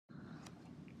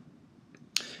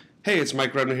Hey, it's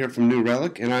Mike Redner here from New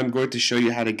Relic, and I'm going to show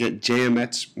you how to get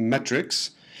JMX metrics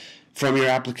from your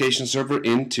application server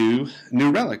into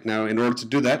New Relic. Now, in order to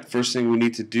do that, first thing we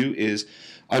need to do is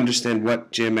understand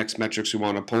what JMX metrics we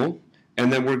want to pull,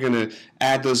 and then we're going to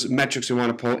add those metrics we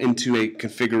want to pull into a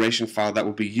configuration file that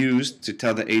will be used to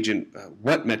tell the agent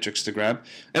what metrics to grab,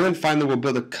 and then finally we'll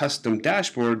build a custom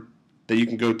dashboard that you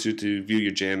can go to view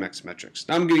your JMX metrics.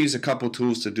 Now I'm going to use a couple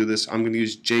tools to do this. I'm going to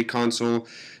use JConsole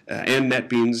and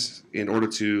NetBeans in order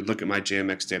to look at my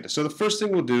JMX data. So the first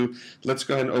thing we'll do, let's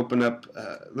go ahead and open up,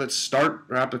 let's start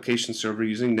our application server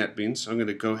using NetBeans. So I'm going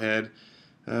to go ahead,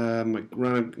 I'm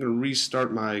going to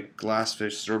restart my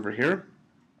Glassfish server here.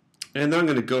 And then I'm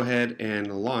going to go ahead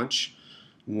and launch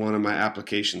one of my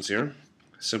applications here,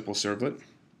 simple servlet.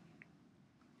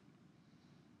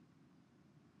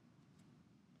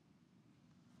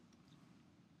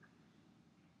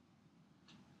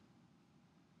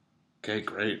 Okay,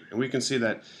 great. And we can see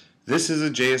that this is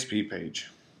a JSP page.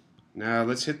 Now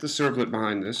let's hit the servlet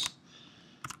behind this.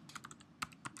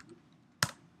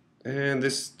 And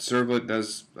this servlet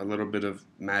does a little bit of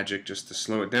magic just to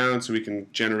slow it down so we can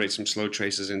generate some slow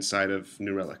traces inside of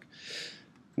New Relic.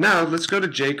 Now let's go to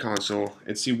JConsole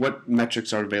and see what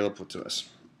metrics are available to us.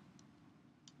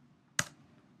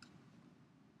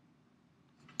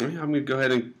 I'm going to go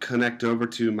ahead and connect over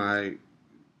to my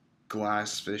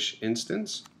Glassfish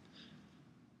instance.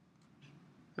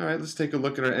 Alright, let's take a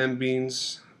look at our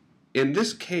MBeans. In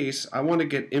this case, I want to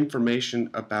get information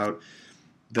about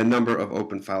the number of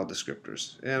open file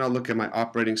descriptors. And I'll look at my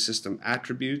operating system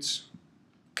attributes.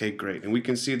 Okay, great. And we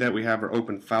can see that we have our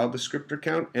open file descriptor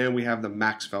count and we have the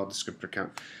max file descriptor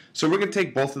count. So we're going to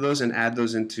take both of those and add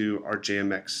those into our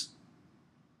JMX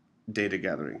data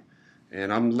gathering.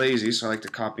 And I'm lazy, so I like to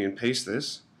copy and paste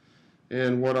this.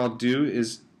 And what I'll do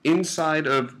is inside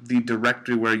of the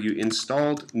directory where you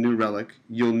installed New Relic,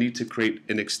 you'll need to create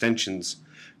an extensions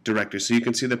directory. So you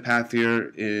can see the path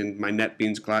here in my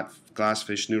NetBeans,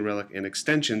 Glassfish, New Relic, and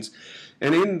extensions.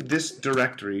 And in this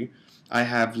directory, I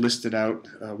have listed out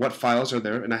what files are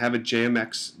there, and I have a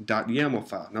jmx.yaml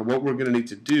file. Now what we're going to need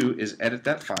to do is edit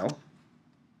that file.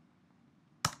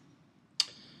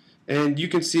 And you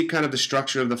can see kind of the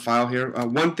structure of the file here.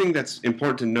 One thing that's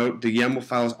important to note, the YAML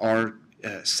files are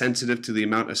sensitive to the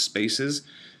amount of spaces,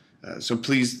 so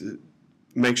please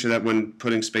make sure that when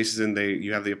putting spaces in,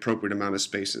 you have the appropriate amount of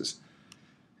spaces.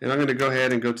 And I'm going to go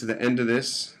ahead and go to the end of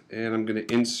this, and I'm going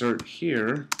to insert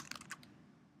here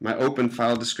my open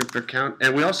file descriptor count,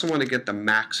 and we also want to get the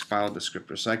max file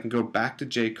descriptor, so I can go back to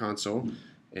JConsole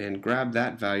and grab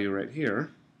that value right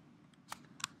here,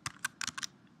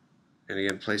 and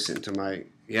again place it into my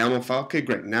YAML file. Okay,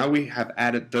 great. Now we have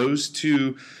added those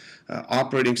two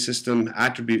operating system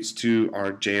attributes to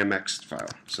our JMX file.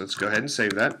 So let's go ahead and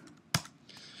save that.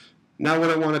 Now what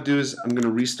I want to do is I'm going to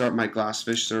restart my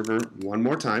Glassfish server one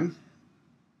more time.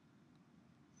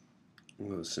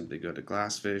 We'll simply go to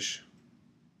Glassfish.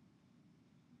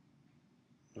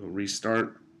 We'll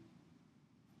restart.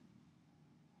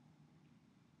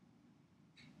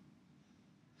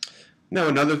 Now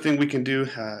another thing we can do,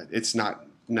 it's not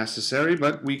necessary,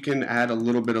 but we can add a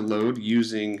little bit of load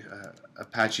using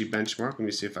Apache benchmark. Let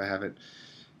me see if I have it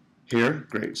here.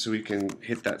 Great. So we can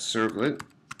hit that servlet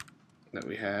that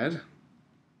we had,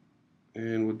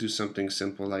 and we'll do something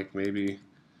simple like maybe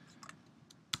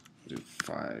do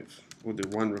 5. We'll do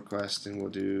 1 request, and we'll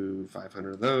do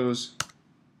 500 of those.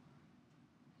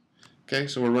 Okay,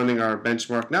 so we're running our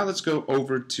benchmark. Now let's go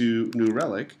over to New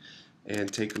Relic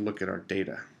and take a look at our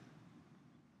data.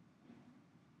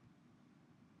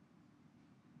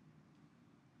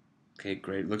 Okay,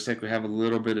 great. Looks like we have a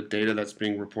little bit of data that's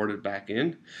being reported back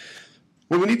in.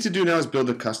 What we need to do now is build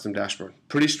a custom dashboard.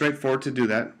 Pretty straightforward to do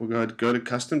that. We'll go ahead and go to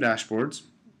custom dashboards.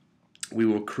 We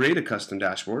will create a custom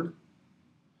dashboard,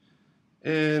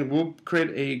 and we'll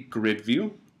create a grid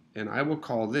view, and I will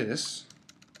call this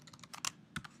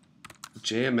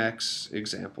JMX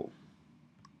example.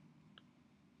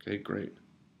 Okay, great.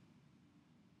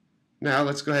 Now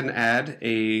let's go ahead and add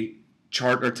a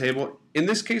chart or table. In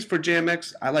this case for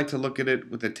JMX, I like to look at it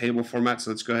with a table format,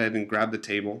 so let's go ahead and grab the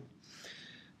table.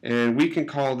 And we can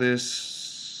call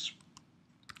this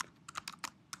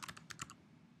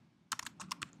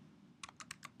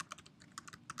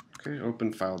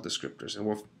open file descriptors. And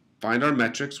we'll find our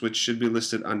metrics, which should be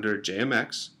listed under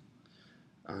JMX,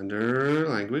 under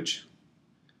language,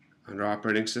 under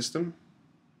operating system.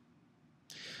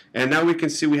 And now we can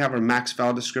see we have our max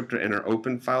file descriptor and our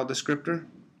open file descriptor.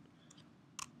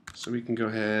 So we can go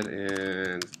ahead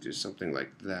and do something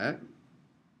like that.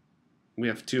 We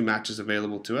have 2 matches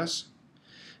available to us.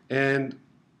 And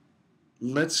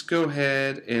let's go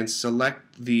ahead and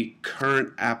select the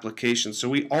current application. So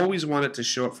we always want it to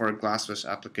show up for our Glassfish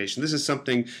application. This is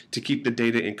something to keep the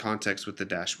data in context with the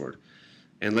dashboard.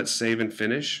 And let's save and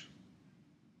finish.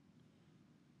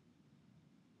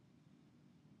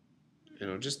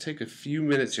 It'll just take a few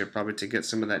minutes here probably to get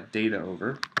some of that data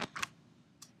over.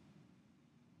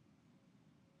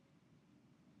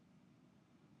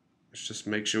 Let's just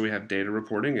make sure we have data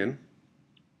reporting in.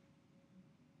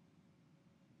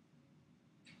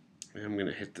 And I'm going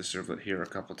to hit the servlet here a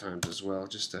couple times as well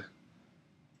just to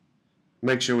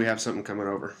make sure we have something coming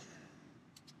over.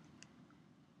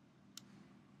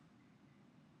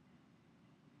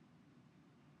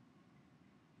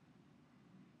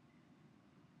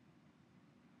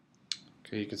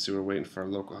 Okay, you can see we're waiting for our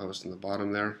local host in the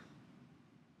bottom there.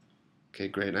 Okay,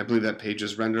 great. And I believe that page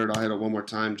is rendered. I'll hit it one more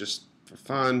time just for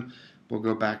fun. We'll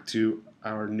go back to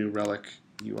our New Relic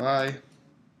UI.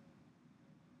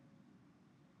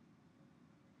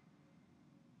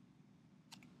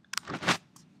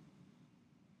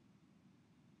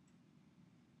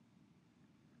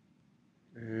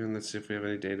 And let's see if we have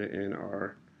any data in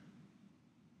our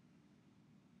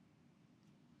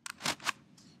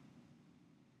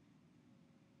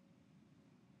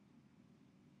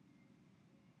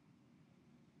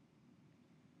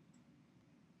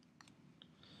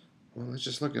well, let's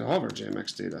just look at all of our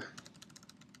JMX data.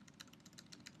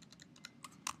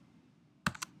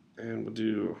 And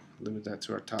we'll limit that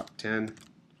to our top 10.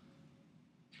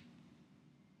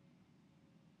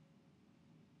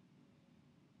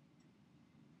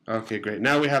 Okay, great.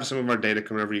 Now we have some of our data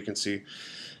coming over, you can see.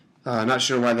 Not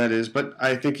sure why that is, but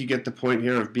I think you get the point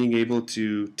here of being able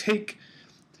to take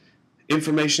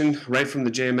information right from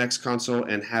the JMX console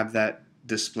and have that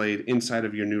displayed inside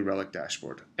of your New Relic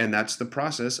dashboard. And that's the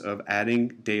process of adding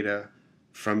data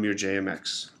from your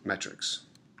JMX metrics.